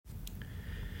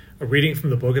A reading from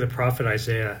the book of the prophet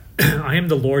Isaiah. I am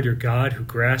the Lord your God who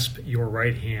grasp your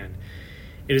right hand.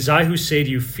 It is I who say to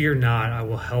you, fear not, I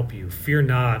will help you. Fear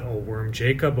not, O worm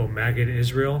Jacob, O maggot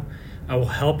Israel. I will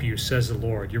help you, says the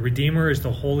Lord. Your Redeemer is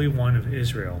the Holy One of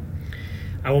Israel.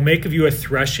 I will make of you a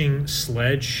threshing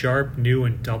sledge, sharp, new,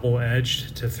 and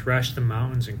double-edged, to thresh the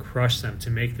mountains and crush them,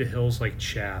 to make the hills like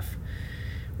chaff.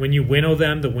 When you winnow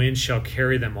them, the wind shall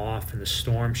carry them off, and the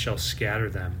storm shall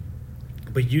scatter them.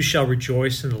 But you shall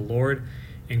rejoice in the Lord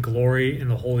and glory in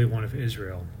the Holy One of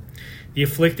Israel. The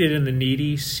afflicted and the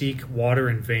needy seek water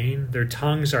in vain. Their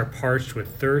tongues are parched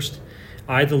with thirst.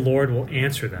 I, the Lord, will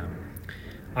answer them.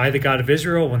 I, the God of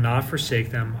Israel, will not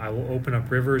forsake them. I will open up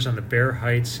rivers on the bare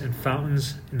heights and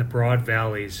fountains in the broad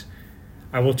valleys.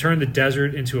 I will turn the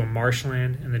desert into a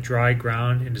marshland and the dry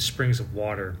ground into springs of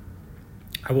water.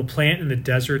 I will plant in the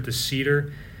desert the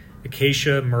cedar,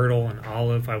 acacia, myrtle, and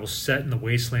olive. I will set in the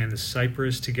wasteland the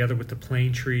cypress, together with the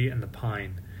plane tree and the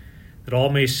pine, that all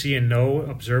may see and know,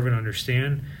 observe and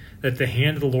understand, that the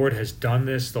hand of the Lord has done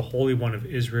this, the Holy One of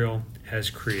Israel has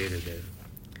created it.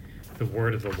 The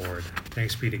word of the Lord.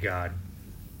 Thanks be to God.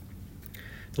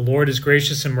 The Lord is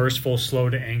gracious and merciful,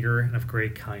 slow to anger, and of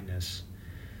great kindness.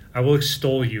 I will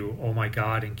extol you, O my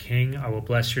God and King. I will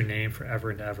bless your name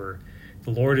forever and ever. The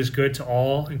Lord is good to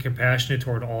all and compassionate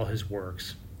toward all his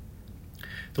works.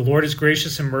 The Lord is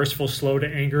gracious and merciful, slow to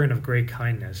anger, and of great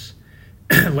kindness.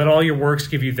 Let all your works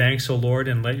give you thanks, O Lord,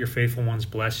 and let your faithful ones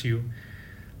bless you.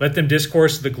 Let them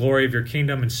discourse of the glory of your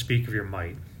kingdom and speak of your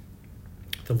might.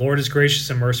 The Lord is gracious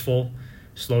and merciful,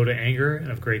 slow to anger,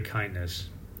 and of great kindness.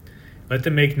 Let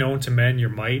them make known to men your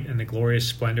might and the glorious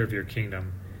splendor of your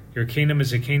kingdom. Your kingdom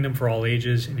is a kingdom for all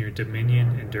ages, and your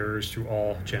dominion endures through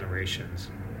all generations.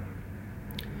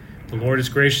 The Lord is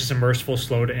gracious and merciful,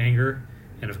 slow to anger,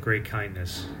 and of great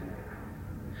kindness.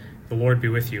 The Lord be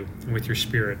with you, and with your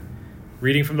spirit.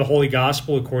 Reading from the Holy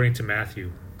Gospel according to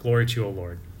Matthew. Glory to you, O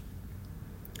Lord.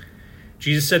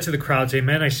 Jesus said to the crowds,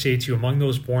 Amen, I say to you, among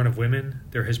those born of women,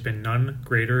 there has been none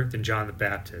greater than John the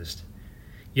Baptist.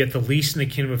 Yet the least in the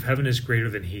kingdom of heaven is greater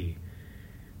than he.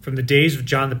 From the days of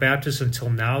John the Baptist until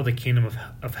now, the kingdom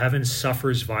of heaven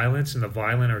suffers violence, and the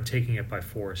violent are taking it by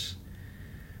force.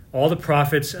 All the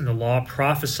prophets and the law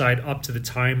prophesied up to the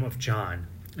time of John.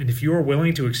 And if you are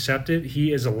willing to accept it,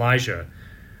 he is Elijah,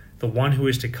 the one who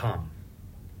is to come.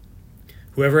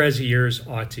 Whoever has ears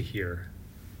ought to hear.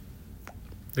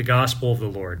 The Gospel of the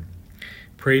Lord.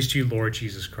 Praise to you, Lord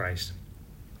Jesus Christ.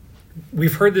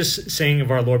 We've heard this saying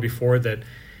of our Lord before, that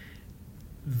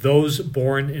those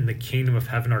born in the kingdom of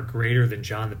heaven are greater than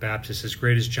John the Baptist, as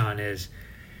great as John is.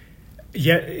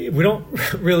 Yet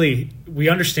we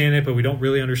understand it, but we don't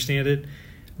really understand it.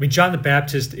 I mean, John the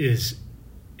Baptist is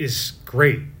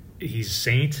great. He's a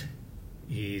saint.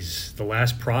 He's the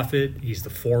last prophet. He's the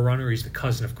forerunner. He's the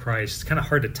cousin of Christ. It's kind of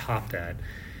hard to top that.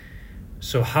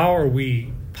 So how are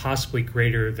we possibly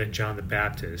greater than John the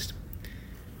Baptist?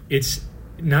 It's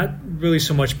not really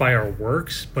so much by our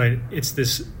works, but it's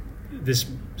this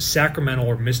sacramental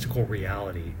or mystical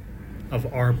reality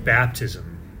of our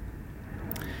baptism.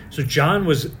 So John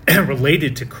was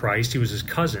related to Christ. He was his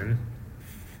cousin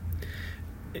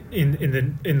in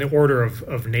the order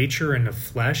of nature and of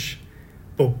flesh,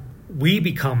 but we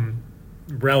become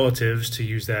relatives, to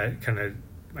use that kind of,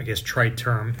 I guess, trite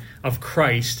term, of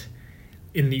Christ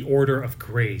in the order of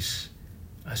grace,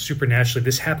 supernaturally.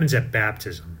 This happens at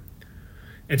baptism.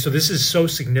 And so this is so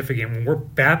significant. When we're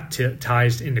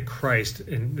baptized into Christ,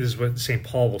 and this is what St.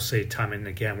 Paul will say time and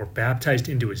again, we're baptized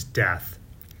into his death.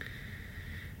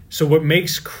 So what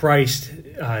makes Christ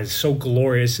so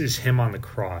glorious is him on the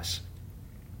cross.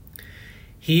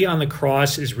 He on the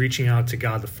cross is reaching out to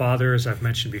God the Father, as I've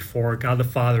mentioned before. God the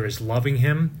Father is loving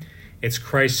him. It's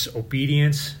Christ's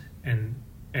obedience and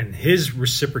his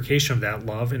reciprocation of that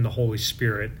love in the Holy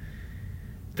Spirit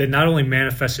that not only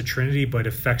manifests the Trinity, but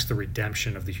affects the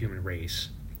redemption of the human race.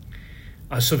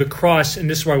 So the cross, and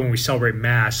this is why when we celebrate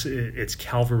Mass, it's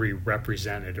Calvary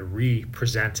represented or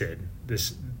represented,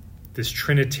 this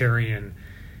Trinitarian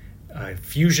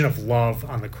fusion of love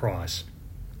on the cross.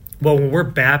 Well, when we're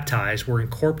baptized, we're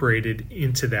incorporated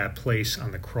into that place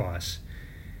on the cross,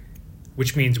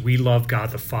 which means we love God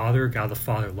the Father. God the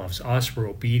Father loves us. We're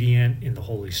obedient in the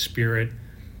Holy Spirit.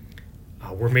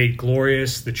 We're made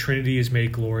glorious. The Trinity is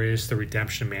made glorious. The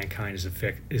redemption of mankind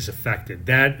is effected.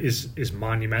 That is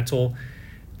monumental.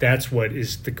 That's what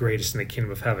is the greatest in the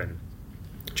kingdom of heaven.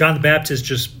 John the Baptist,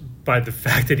 just by the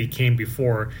fact that he came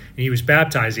before and he was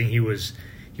baptizing, he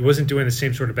wasn't doing the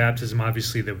same sort of baptism,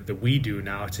 obviously, that we do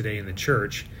now today in the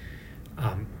church.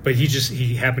 But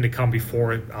he happened to come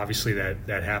before, obviously,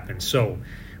 that happened. So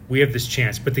we have this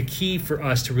chance. But the key for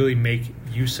us to really make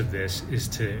use of this is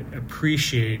to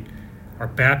appreciate our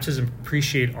baptism,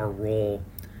 appreciate our role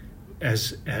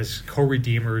as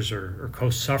co-redeemers or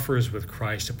co-sufferers with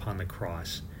Christ upon the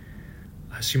cross.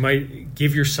 So you might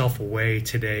give yourself away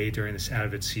today during this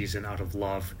Advent season out of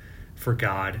love for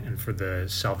God and for the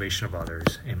salvation of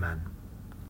others. Amen.